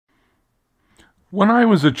When I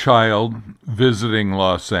was a child visiting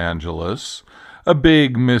Los Angeles, a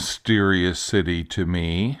big mysterious city to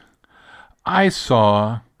me, I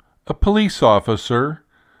saw a police officer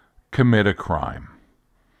commit a crime.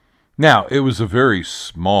 Now, it was a very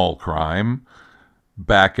small crime.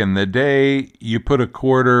 Back in the day, you put a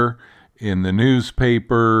quarter in the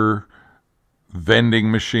newspaper,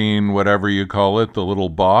 vending machine, whatever you call it, the little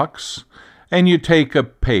box, and you take a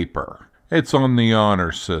paper. It's on the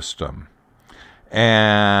honor system.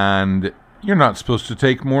 And you're not supposed to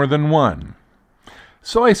take more than one.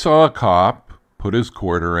 So I saw a cop put his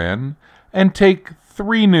quarter in and take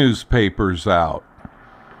 3 newspapers out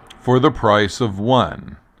for the price of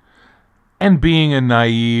one. And being a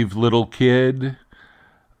naive little kid,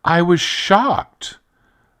 I was shocked.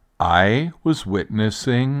 I was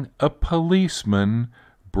witnessing a policeman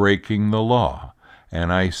breaking the law,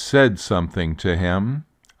 and I said something to him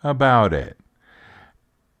about it.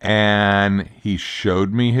 And he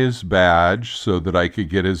showed me his badge so that I could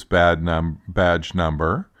get his badge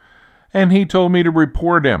number, and he told me to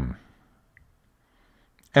report him.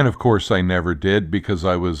 And of course I never did because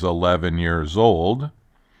I was 11 years old.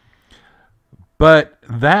 But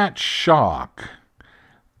that shock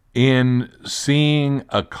in seeing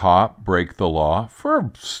a cop break the law for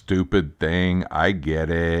a stupid thing, I get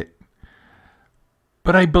it.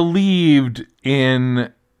 But I believed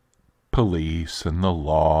in police and the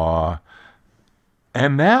law,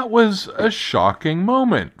 and that was a shocking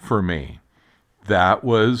moment for me. That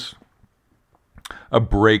was a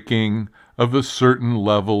breaking of a certain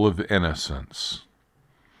level of innocence.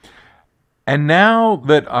 And now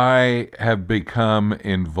that I have become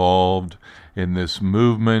involved in this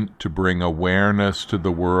movement to bring awareness to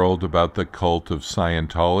the world about the cult of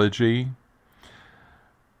Scientology,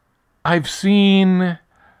 I've seen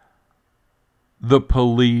the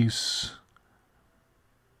police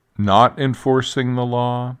not enforcing the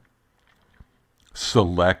law,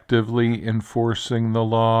 selectively enforcing the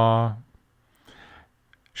law,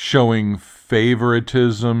 showing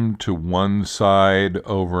favoritism to one side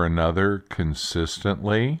over another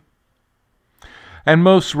consistently. And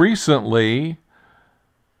most recently,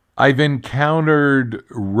 I've encountered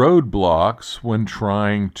roadblocks when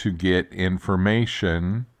trying to get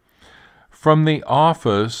information from the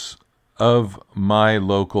office of my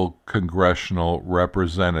local congressional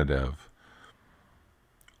representative.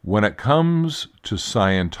 When it comes to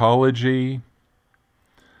Scientology,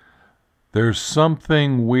 there's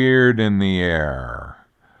something weird in the air.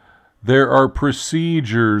 There are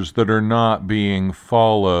procedures that are not being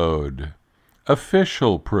followed,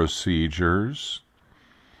 official procedures.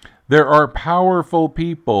 There are powerful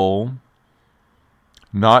people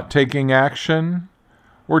not taking action,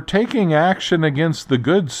 or taking action against the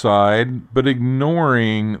good side, but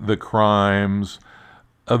ignoring the crimes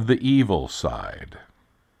of the evil side.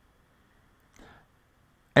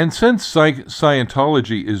 And since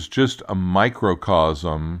Scientology is just a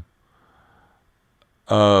microcosm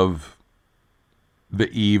of the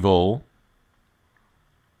evil,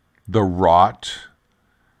 the rot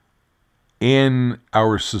in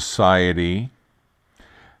our society,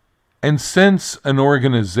 and since an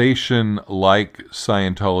organization like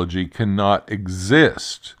Scientology cannot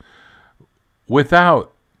exist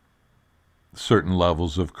without certain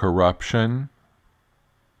levels of corruption,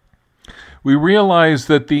 we realize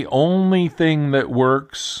that the only thing that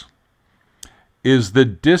works is the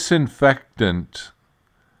disinfectant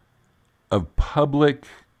of public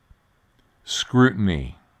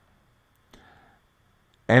scrutiny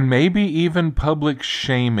and maybe even public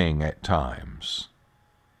shaming at times.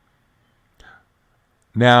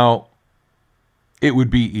 Now, it would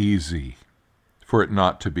be easy for it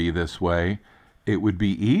not to be this way. It would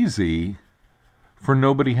be easy for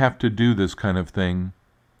nobody have to do this kind of thing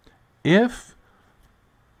if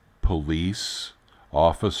police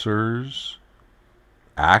officers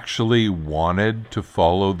actually wanted to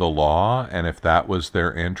follow the law and if that was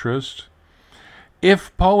their interest.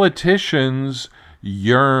 If politicians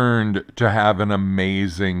yearned to have an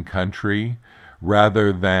amazing country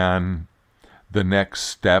rather than the next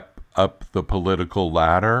step up the political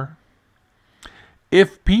ladder.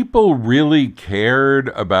 If people really cared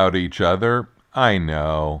about each other, I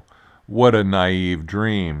know, what a naive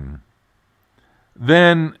dream,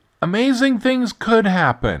 then amazing things could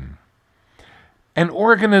happen. And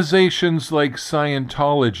organizations like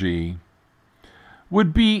Scientology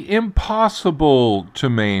would be impossible to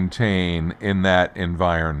maintain in that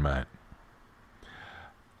environment.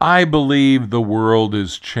 I believe the world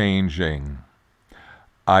is changing.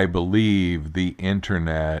 I believe the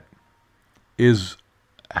internet is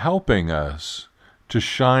helping us to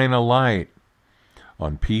shine a light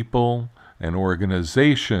on people and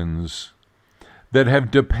organizations that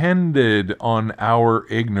have depended on our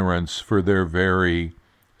ignorance for their very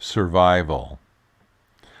survival.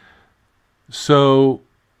 So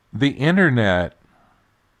the internet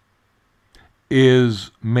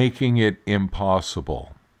is making it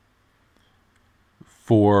impossible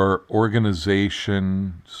for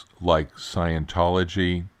organizations like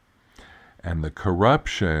Scientology and the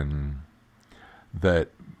corruption that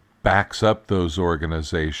backs up those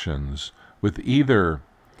organizations with either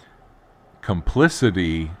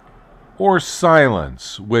complicity or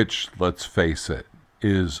silence, which, let's face it,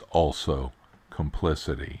 is also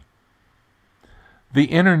complicity. The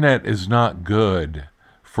internet is not good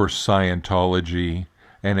for Scientology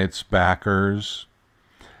and its backers.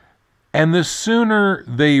 And the sooner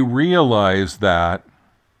they realize that,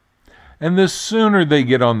 and the sooner they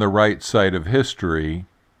get on the right side of history,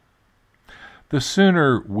 the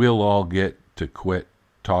sooner we'll all get to quit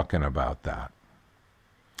talking about that.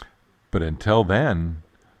 But until then,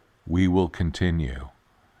 we will continue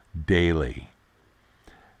daily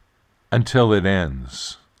until it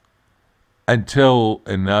ends, until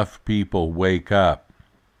enough people wake up,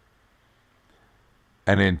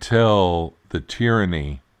 and until the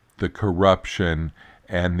tyranny, the corruption,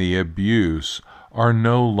 and the abuse are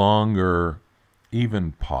no longer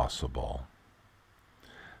even possible.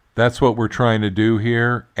 That's what we're trying to do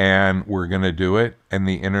here, and we're going to do it, and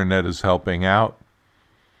the internet is helping out.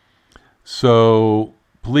 So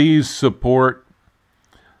please support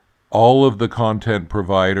all of the content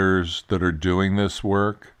providers that are doing this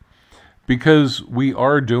work, because we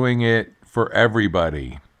are doing it for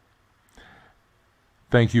everybody.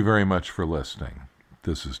 Thank you very much for listening.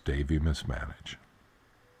 This is Davey Mismanage.